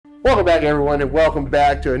Welcome back, everyone, and welcome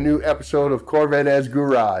back to a new episode of Corvette's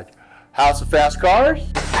Garage. House of fast cars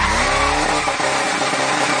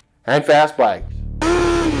and fast bikes.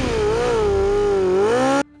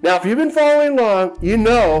 Now, if you've been following along, you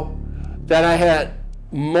know that I had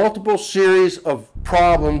multiple series of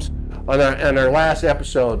problems on our last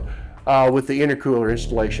episode with the intercooler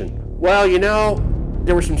installation. Well, you know,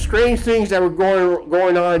 there were some strange things that were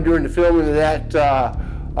going on during the filming of that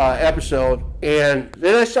episode, and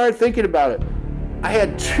then I started thinking about it. I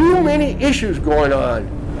had too many issues going on,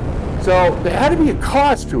 so there had to be a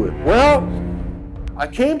cause to it. Well, I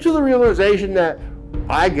came to the realization that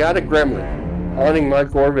I got a gremlin haunting my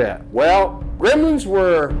Corvette. Well, gremlins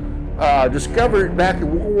were discovered back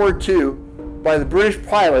in World War II by the British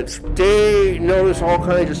pilots. They noticed all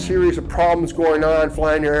kinds of series of problems going on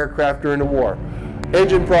flying their aircraft during the war.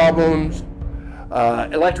 Engine problems,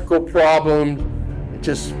 electrical problems,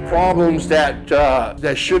 just problems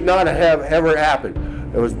that should not have ever happened.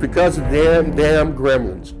 It was because of damn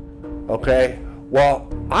gremlins. Okay?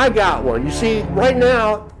 Well, I got one. You see, right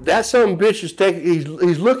now, that son of a bitch is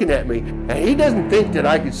he's looking at me, and he doesn't think that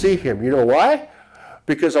I can see him. You know why?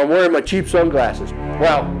 Because I'm wearing my cheap sunglasses.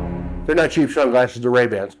 Well, they're not cheap sunglasses, they're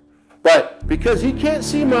Ray-Bans. But because he can't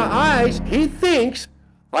see my eyes, he thinks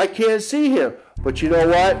I can't see him. But you know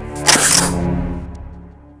what?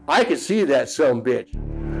 I can see that son of a bitch.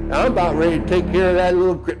 And I'm about ready to take care of that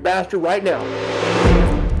little bastard right now.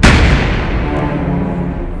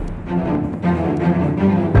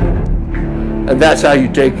 And that's how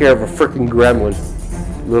you take care of a freaking gremlin,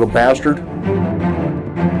 little bastard.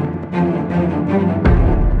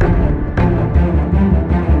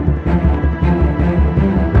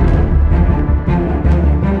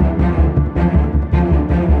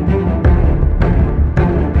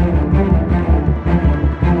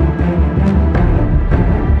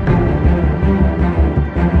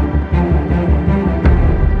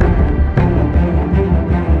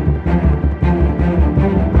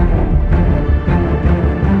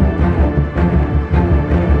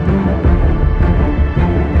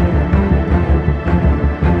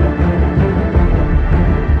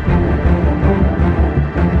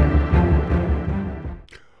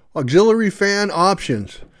 Auxiliary fan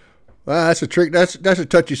options. Well, that's a trick. That's a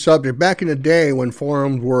touchy subject. Back in the day when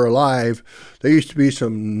forums were alive, there used to be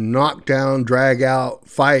some knockdown, drag out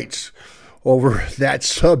fights over that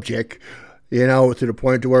subject, you know, to the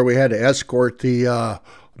point to where we had to escort the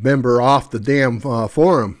member off the damn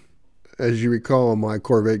forum. As you recall, my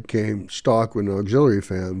Corvette came stock with an auxiliary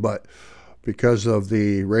fan, but because of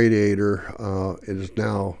the radiator, it is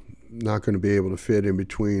now not going to be able to fit in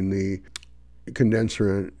between the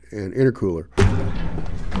condenser and intercooler.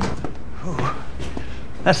 Oh,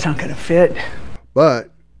 that's not going to fit.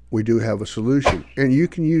 But we do have a solution, and you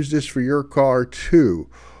can use this for your car too.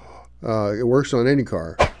 It works on any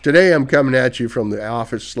car. Today I'm coming at you from the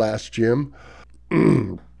office/gym,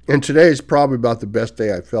 and today is probably about the best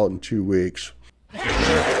day I felt in 2 weeks.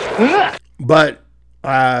 But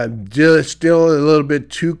it's still a little bit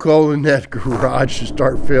too cold in that garage to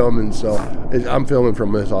start filming, so I'm filming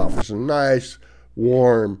from this office. A nice,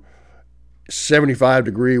 warm,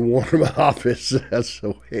 75-degree warm office. That's the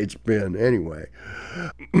way it's been anyway.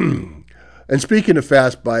 And speaking of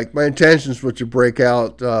fast bike, my intentions were to break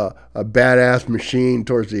out a badass machine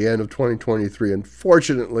towards the end of 2023.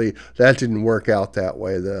 Unfortunately, that didn't work out that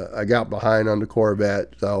way. I got behind on the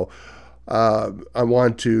Corvette, so I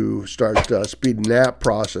want to start speeding that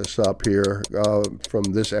process up here from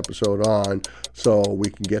this episode on, so we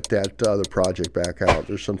can get that other project back out.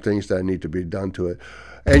 There's some things that need to be done to it.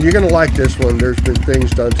 And you're going to like this one. There's been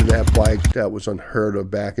things done to that bike that was unheard of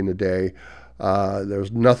back in the day. There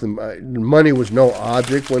was nothing. Money was no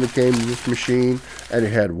object when it came to this machine, and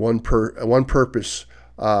it had one purpose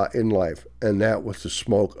in life, and that was to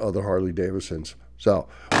smoke other Harley Davidsons. So,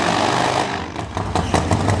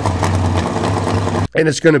 and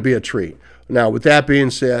it's going to be a treat. Now, with that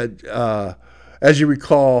being said, as you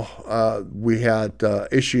recall, we had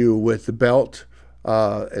issue with the belt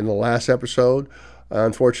in the last episode.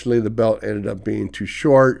 Unfortunately, the belt ended up being too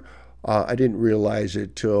short. I didn't realize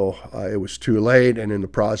it till it was too late, and in the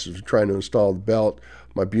process of trying to install the belt,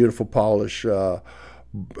 my beautiful polished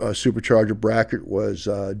supercharger bracket was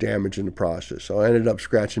damaged in the process. So I ended up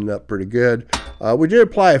scratching it up pretty good. We did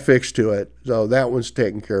apply a fix to it, so that one's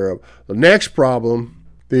taken care of. The next problem,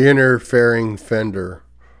 the interfering fender.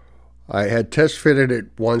 I had test fitted it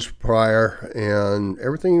once prior, and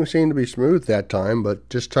everything seemed to be smooth that time, but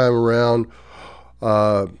this time around,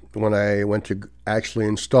 when I went to actually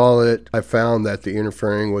install it, I found that the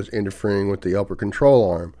interfering was interfering with the upper control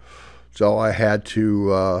arm. So I had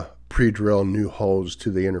to pre-drill new holes to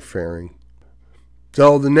the inner fairing.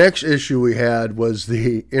 So the next issue we had was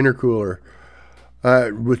the intercooler,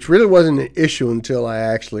 which really wasn't an issue until I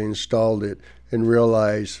actually installed it and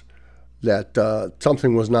realized that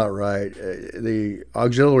something was not right. The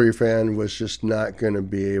auxiliary fan was just not going to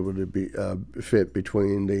be able to be fit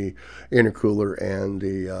between the intercooler and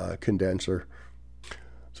the condenser.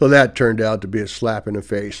 So that turned out to be a slap in the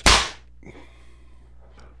face.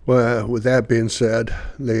 Well, with that being said,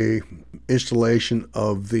 the installation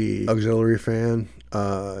of the auxiliary fan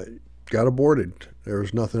got aborted. There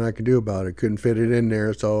was nothing I could do about it. Couldn't fit it in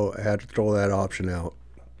there, so I had to throw that option out.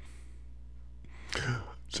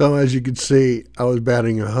 So as you can see, I was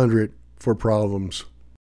batting 100 for problems.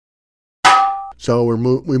 So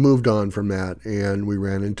we moved on from that, and we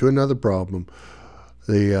ran into another problem.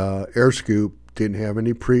 The air scoop didn't have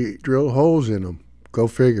any pre-drilled holes in them. Go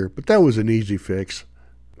figure. But that was an easy fix.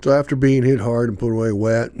 So after being hit hard and put away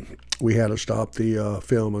wet, we had to stop the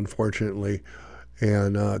film, unfortunately,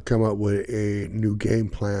 and come up with a new game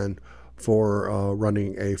plan for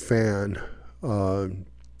running a fan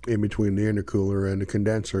in between the intercooler and the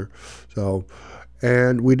condenser. So,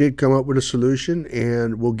 and we did come up with a solution,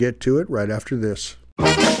 and we'll get to it right after this.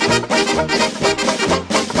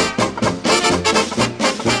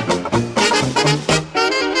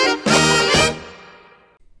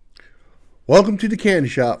 Welcome to the candy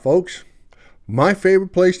shop, folks. My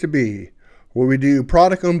favorite place to be, where we do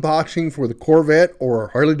product unboxing for the Corvette or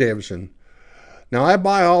Harley Davidson. Now, I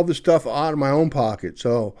buy all this stuff out of my own pocket,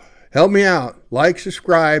 so help me out. Like,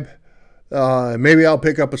 subscribe. Maybe I'll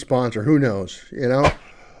pick up a sponsor. Who knows? You know,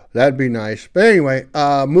 that'd be nice. But anyway,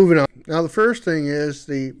 moving on. Now, the first thing is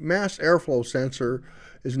the mass airflow sensor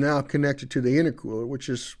is now connected to the intercooler, which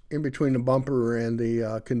is in between the bumper and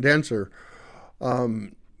the condenser.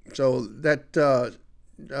 So that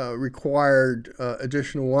required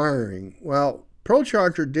additional wiring. Well,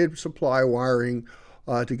 ProCharger did supply wiring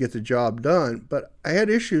to get the job done, but I had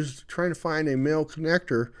issues trying to find a male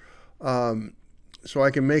connector so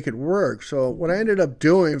I can make it work. So what I ended up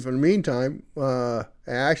doing for the meantime,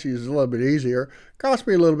 actually is a little bit easier. Cost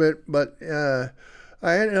me a little bit, but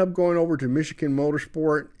I ended up going over to Michigan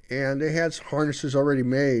Motorsport, and they had harnesses already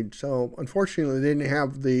made. So unfortunately, they didn't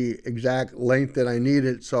have the exact length that I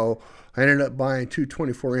needed, so I ended up buying two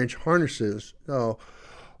 24-inch harnesses. So,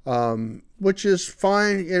 which is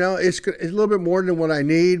fine. You know, it's a little bit more than what I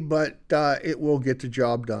need, but it will get the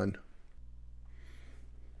job done.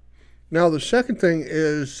 Now, the second thing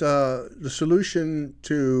is the solution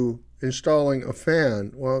to installing a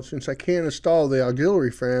fan. Well, since I can't install the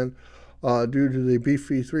auxiliary fan due to the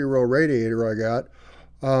beefy 3-row radiator I got,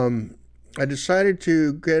 I decided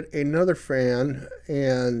to get another fan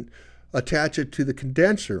and attach it to the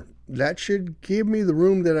condenser. That should give me the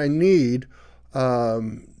room that I need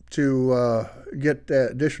to get the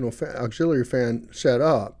additional auxiliary fan set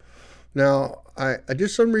up. Now, I did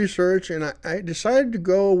some research, and I decided to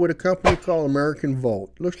go with a company called American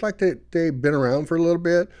Volt. Looks like they've been around for a little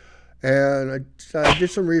bit, and I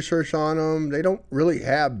did some research on them. They don't really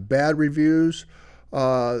have bad reviews.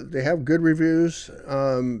 They have good reviews.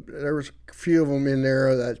 There was a few of them in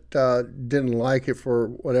there that didn't like it for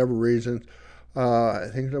whatever reason. I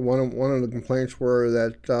think that one of the complaints were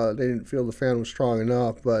that they didn't feel the fan was strong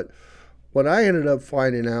enough. But what I ended up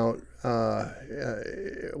finding out,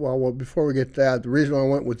 well, before we get to that, the reason I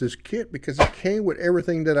went with this kit, because it came with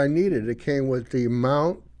everything that I needed. It came with the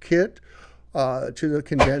mount kit to the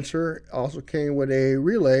condenser. Also came with a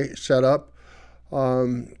relay setup.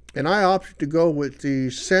 And I opted to go with the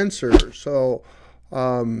sensor. So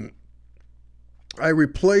I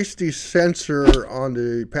replaced the sensor on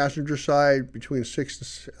the passenger side between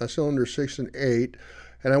cylinder 6 and 8,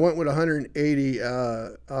 and I went with 180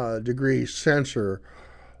 degree sensor.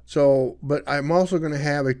 So, but I'm also going to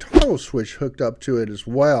have a toggle switch hooked up to it as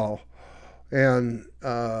well, and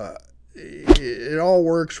it all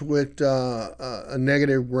works with a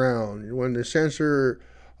negative ground. When the sensor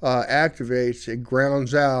activates, it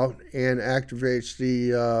grounds out and activates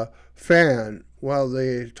the fan. Well,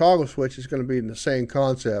 the toggle switch is going to be in the same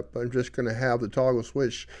concept. I'm just going to have the toggle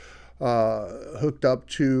switch hooked up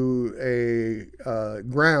to a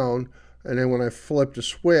ground, and then when I flip the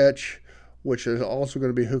switch, which is also going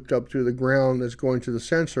to be hooked up to the ground that's going to the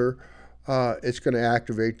sensor, it's going to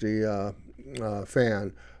activate the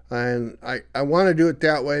fan. And I want to do it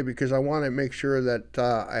that way because I want to make sure that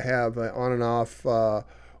I have on and off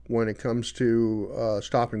when it comes to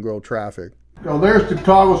stop and go traffic. So there's the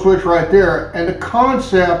toggle switch right there, and the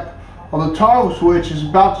concept of the toggle switch is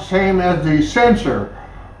about the same as the sensor.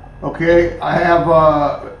 Okay, I have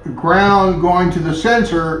ground going to the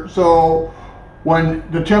sensor, so when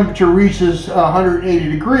the temperature reaches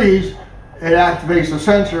 180 degrees, it activates the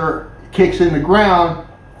sensor, kicks in the ground,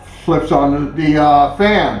 flips on the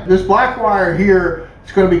fan. This black wire here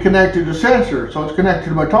is going to be connected to the sensor, so it's connected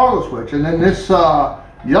to my toggle switch. And then this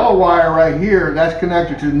yellow wire right here, that's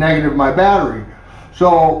connected to the negative of my battery.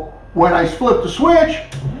 So when I flip the switch,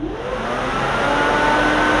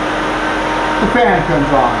 the fan comes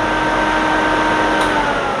on.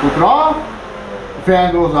 Flip it off, the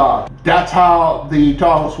fan goes off. That's how the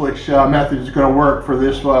toggle switch method is going to work for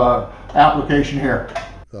this application here.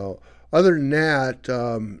 So other than that,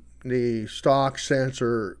 the stock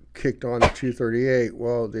sensor kicked on the 238.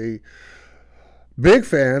 Well, the big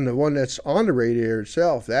fan, the one that's on the radiator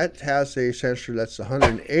itself, that has a sensor that's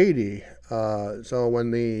 180. So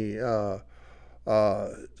when the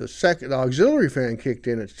second auxiliary fan kicked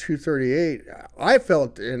in at 238, I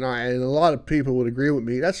felt, and a lot of people would agree with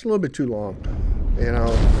me, that's a little bit too long. You know,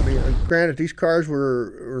 I mean, granted, these cars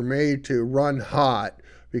were made to run hot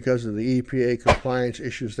because of the EPA compliance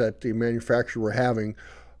issues that the manufacturer were having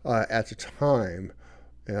at the time.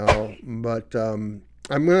 You know, but I'm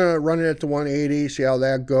gonna run it at the 180, see how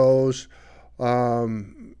that goes.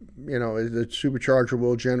 You know, the supercharger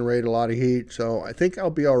will generate a lot of heat, so I think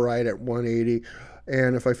I'll be all right at 180.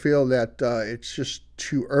 And if I feel that it's just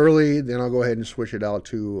too early, then I'll go ahead and switch it out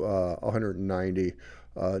to 190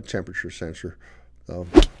 temperature sensor. So,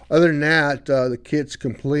 other than that, the kit's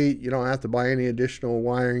complete. You don't have to buy any additional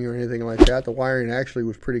wiring or anything like that. The wiring actually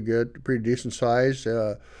was pretty good, pretty decent size.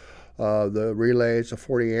 The relay is a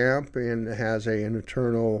 40 amp and it has an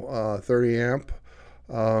internal 30 amp.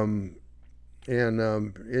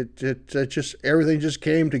 It just, everything just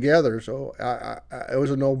came together, so it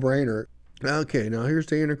was a no-brainer. Okay, now here's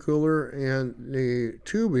the intercooler and the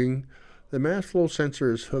tubing. The mass flow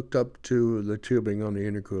sensor is hooked up to the tubing on the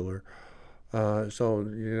intercooler, so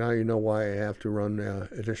now you know why I have to run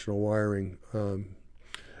additional wiring.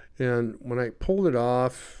 And when I pulled it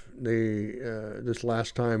off this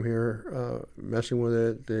last time here, messing with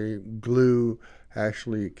it, the glue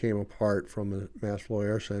actually came apart from the mass flow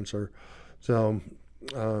air sensor. So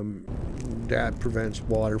that prevents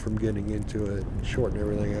water from getting into it, shorten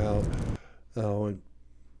everything out. And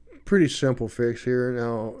pretty simple fix here.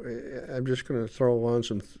 Now I'm just going to throw on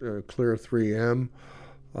some clear 3M,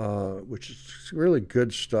 which is really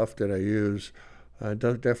good stuff that I use.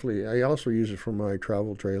 Definitely, I also use it for my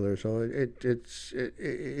travel trailer, so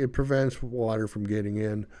it prevents water from getting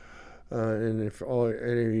in. And if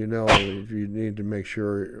any of you know, you need to make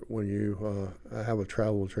sure when you have a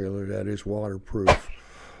travel trailer that is waterproof.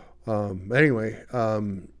 Anyway,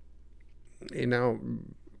 you know,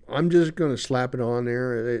 I'm just going to slap it on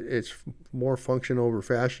there. It's more function over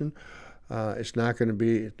fashion. It's not going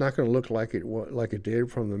to look like it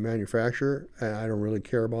did from the manufacturer. I don't really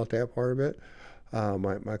care about that part of it.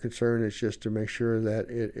 My concern is just to make sure that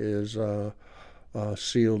it is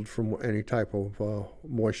sealed from any type of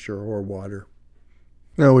moisture or water.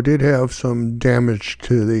 Now, we did have some damage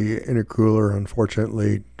to the intercooler,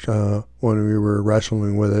 unfortunately, when we were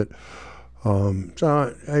wrestling with it.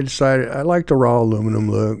 So I decided, I like the raw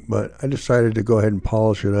aluminum look, but I decided to go ahead and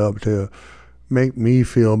polish it up to make me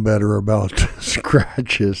feel better about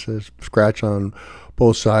scratches. Scratch on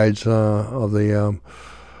both sides of the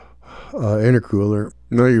intercooler.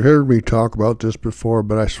 Now, you've heard me talk about this before,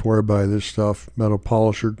 but I swear by this stuff, metal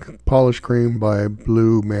polish cream by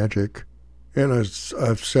Blue Magic. And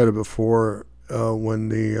I've said it before, when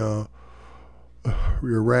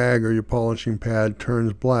your rag or your polishing pad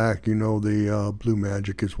turns black, you know the Blue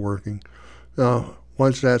Magic is working. Now,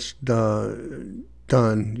 once that's done,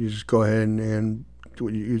 you just go ahead and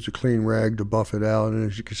use a clean rag to buff it out.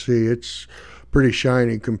 And as you can see, it's pretty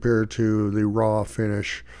shiny compared to the raw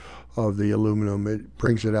finish of the aluminum. It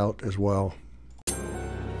brings it out as well.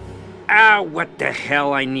 Ah, what the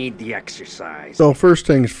hell, I need the exercise. So first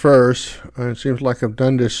things first, it seems like I've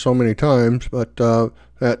done this so many times, but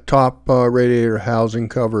that top radiator housing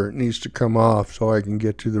cover needs to come off so I can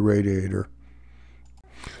get to the radiator.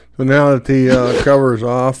 So now that the cover is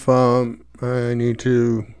off, I need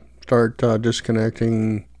to start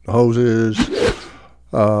disconnecting the hoses,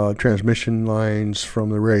 transmission lines from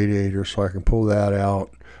the radiator so I can pull that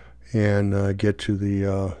out and get to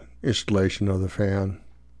the installation of the fan.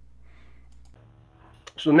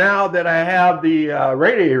 So now that I have the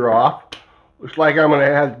radiator off, looks like I'm going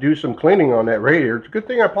to have to do some cleaning on that radiator. It's a good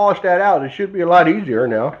thing I polished that out. It should be a lot easier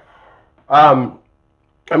now. I'm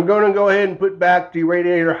going to go ahead and put back the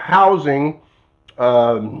radiator housing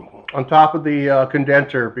on top of the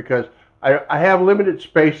condenser because I have limited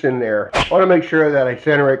space in there. I want to make sure that I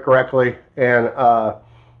center it correctly and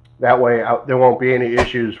That way there won't be any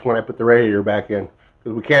issues when I put the radiator back in.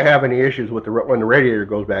 Because we can't have any issues with when the radiator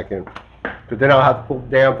goes back in. Because then I'll have to pull the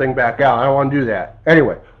damn thing back out. I don't want to do that.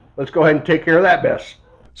 Anyway, let's go ahead and take care of that mess.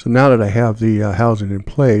 So now that I have the housing in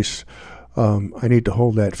place, I need to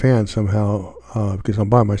hold that fan somehow because I'm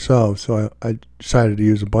by myself. So I decided to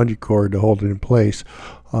use a bungee cord to hold it in place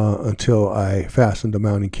until I fastened the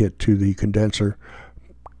mounting kit to the condenser.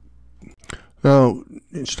 Now,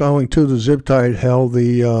 installing to the zip tie held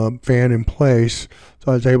the fan in place,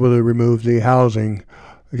 so I was able to remove the housing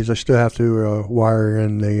because I still have to wire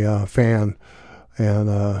in the fan,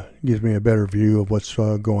 and gives me a better view of what's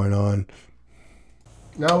going on.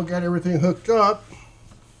 Now we got everything hooked up.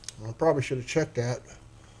 I probably should have checked that.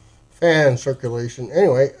 Fan circulation.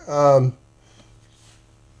 Anyway,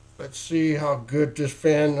 let's see how good this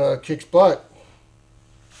fan kicks butt.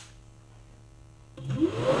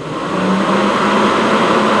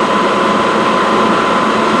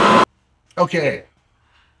 Okay,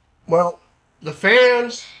 well, the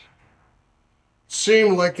fans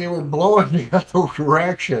seemed like they were blowing the other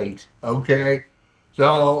directions, okay?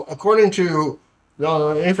 So, according to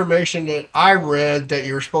the information that I read, that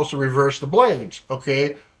you're supposed to reverse the blades,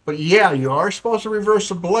 okay? But yeah, you are supposed to reverse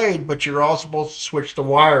the blade, but you're also supposed to switch the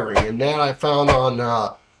wiring. And that I found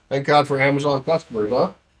on, thank God for Amazon customers,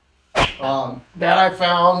 huh? That I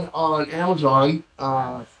found on Amazon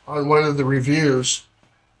on one of the reviews.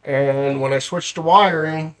 And when I switched to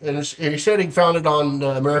wiring, and he said he found it on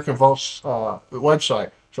American Volt's website.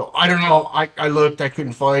 So I don't know. I looked, I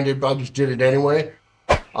couldn't find it, but I just did it anyway.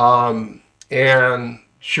 And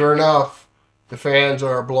sure enough, the fans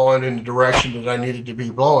are blowing in the direction that I needed to be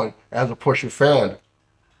blowing as a pusher fan.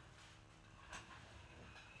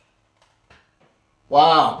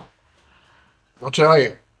 Wow. I'll tell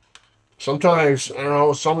you. Sometimes, I don't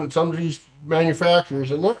know, some of these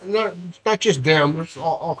manufacturers, and not just them, there's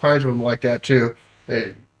all kinds of them like that too.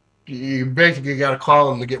 You basically got to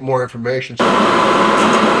call them to get more information. It's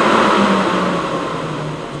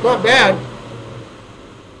not bad.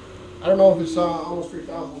 I don't know if it's almost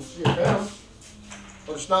 3,000 CFM,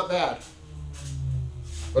 but it's not bad.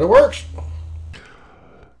 But it works.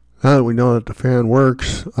 Now that we know that the fan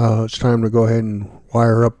works, it's time to go ahead and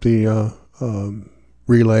wire up the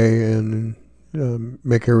relay and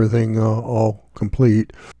make everything all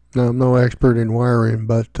complete. Now, I'm no expert in wiring,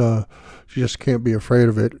 but you just can't be afraid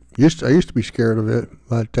of it. I used to be scared of it,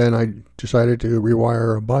 but then I decided to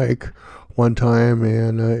rewire a bike one time,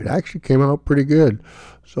 and it actually came out pretty good.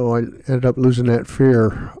 So I ended up losing that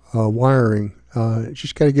fear wiring.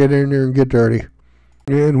 Just got to get in there and get dirty.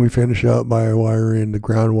 And we finish out by wiring the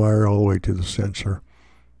ground wire all the way to the sensor.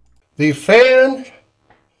 The fan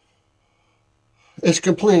is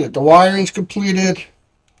completed. The wiring's completed.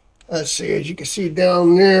 Let's see, as you can see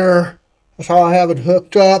down there, that's how I have it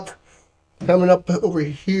hooked up. Coming up over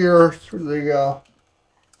here through the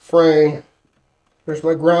frame, there's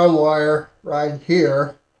my ground wire right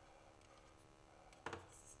here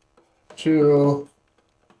to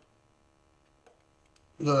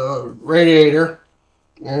the radiator,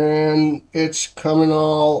 and it's coming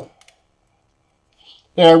all.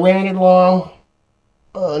 And I ran it along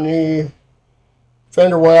on the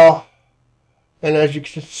fender well, and as you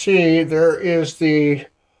can see, there is the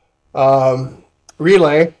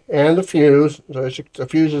relay and the fuse. So the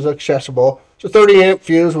fuse is accessible. It's a 30 amp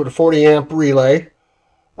fuse with a 40 amp relay.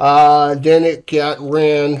 Then it got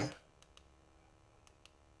ran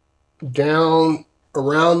down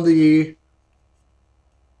around the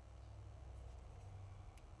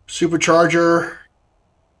supercharger,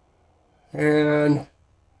 and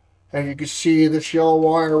as you can see, this yellow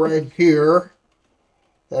wire right here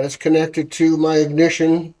that is connected to my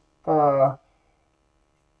ignition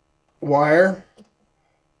wire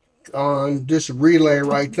on this relay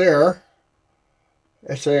right there.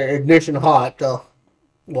 It's an ignition hot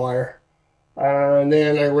wire, and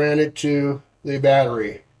then I ran it to the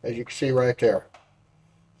battery, as you can see right there.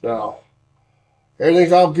 So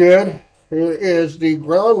everything's all good. Here is the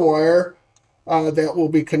ground wire that will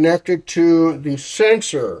be connected to the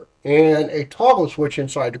sensor and a toggle switch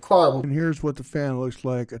inside the car. And here's what the fan looks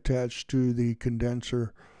like attached to the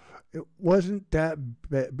condenser. It wasn't that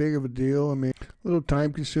big of a deal. I mean, a little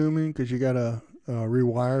time consuming because you got to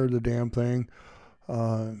rewire the damn thing.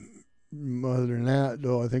 Other than that,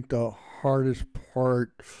 though, I think the hardest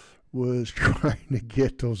part was trying to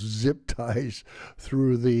get those zip ties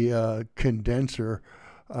through the condenser.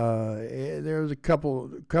 There was a couple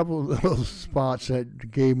of little spots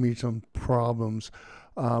that gave me some problems,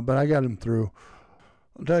 but I got them through.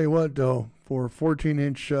 I'll tell you what, though, for a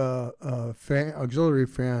 14-inch auxiliary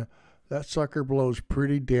fan, that sucker blows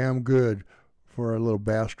pretty damn good for a little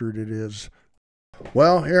bastard it is.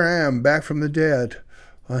 Well, here I am, back from the dead.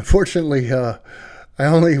 Unfortunately, I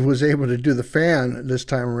only was able to do the fan this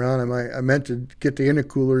time around. I meant to get the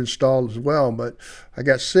intercooler installed as well, but I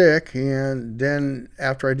got sick, and then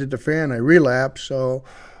after I did the fan, I relapsed, so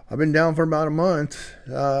I've been down for about a month,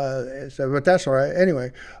 but that's all right.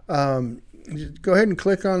 Anyway, go ahead and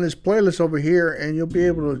click on this playlist over here, and you'll be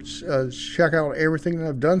able to check out everything that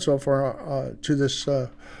I've done so far to this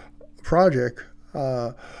project.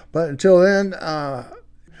 But until then,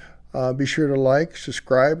 be sure to like,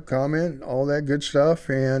 subscribe, comment, all that good stuff,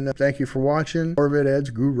 and thank you for watching Corvette Ed's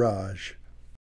Garage.